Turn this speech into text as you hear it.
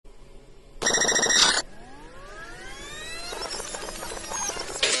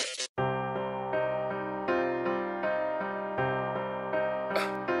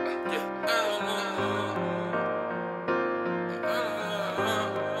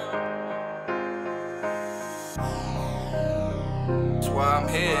That's why I'm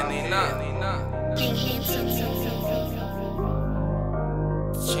here and they not.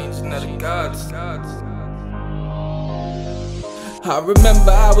 Changing of the gods. I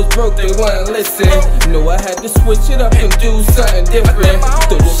remember I was broke, they wouldn't listen. Knew I had to switch it up and do something different.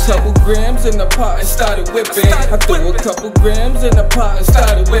 Threw a couple grams in the pot and started whipping. I threw a couple grams in the pot and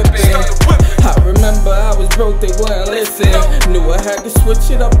started whipping. I remember I was broke, they wouldn't listen. Knew I had to switch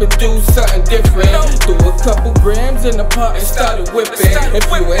it up and do something different. Threw a couple grams in the pot and started whipping. If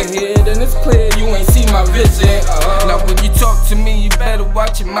you ain't here, then it's clear you ain't see my vision. Now when you talk to me, you better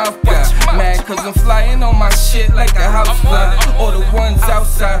watch your mouth, guy. Mad cause I'm flying on my shit like a house fly. All the ones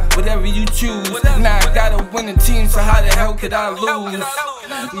outside, whatever you choose. Now I got a winning team, so how the hell could I lose?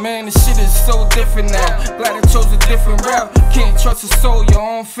 Man, this shit is so different now. Glad I chose a different route. Can't trust a soul, your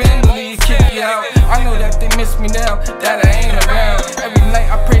own family kick you out. I know that they miss me now, that I ain't around. Every night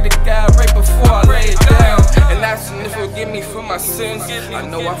I pray to God right before I lay it down, and asking to forgive me for my sins. I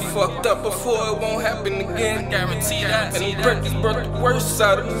know I fucked up before, it won't happen again. Guarantee that. And the breakers brought the worst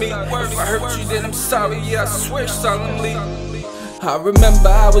out of me. If I hurt you, then I'm sorry, yeah, I swear solemnly. I remember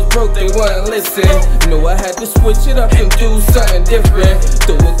I was broke, they wouldn't listen. Knew I had to switch it up and do something different.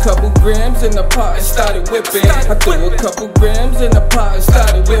 Threw a couple grams in the pot and started whipping. I threw a couple grams in the pot and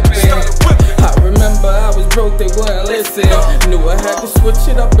started whipping. I remember I was broke, they wouldn't listen. Knew I had to switch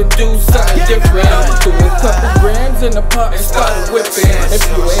it up and do something different. Threw a couple grams in the pot and started whipping. If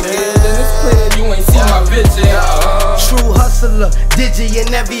you ain't here, then it's clear you ain't see my vision. True hustler, digi in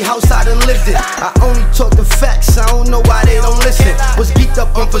every house I done lived in. I only talk the facts, I don't know why they don't listen. Was geeked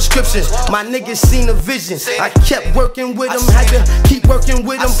up on prescriptions, my niggas seen a vision. I kept working with them, had to keep working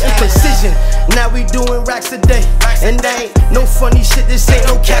with them in precision. Now we doing racks a day, and they ain't no funny shit, this ain't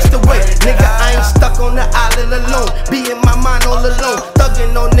no castaway. Nigga, I ain't stuck on the island alone, be in my mind all alone.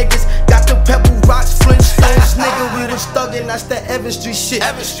 Thuggin' on niggas, got the pebble rocks, Flintstones. Nigga, we was thuggin', that's that Evans Street shit.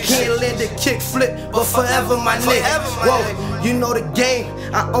 Can't land a kick flip, but forever my nigga. Whoa, you know the game,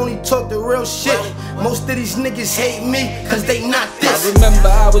 I only talk the real shit. Most of these niggas hate me, cause they not this. I remember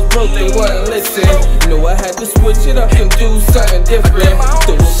I was broke, they wouldn't listen. Knew I had to switch it up and do something different.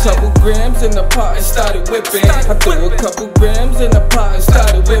 Threw a couple grams in the pot and started whipping. I threw a couple grams in the pot and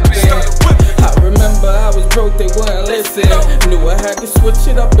started whipping. I remember I was broke, they wouldn't listen. Knew I had to switch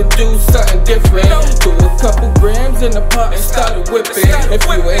it up and do something different. Threw a couple grams in the pot and started whipping. If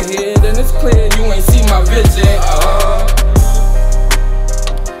you ain't here, then it's clear you ain't see my vision.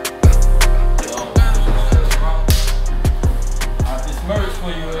 For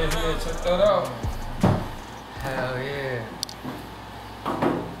you in here, check that out. Hell yeah.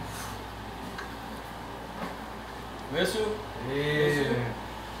 Whistle? Yeah.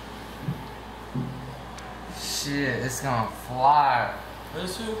 Shit, it's gonna fly.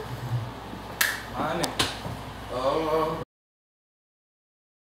 Whistle? Mine.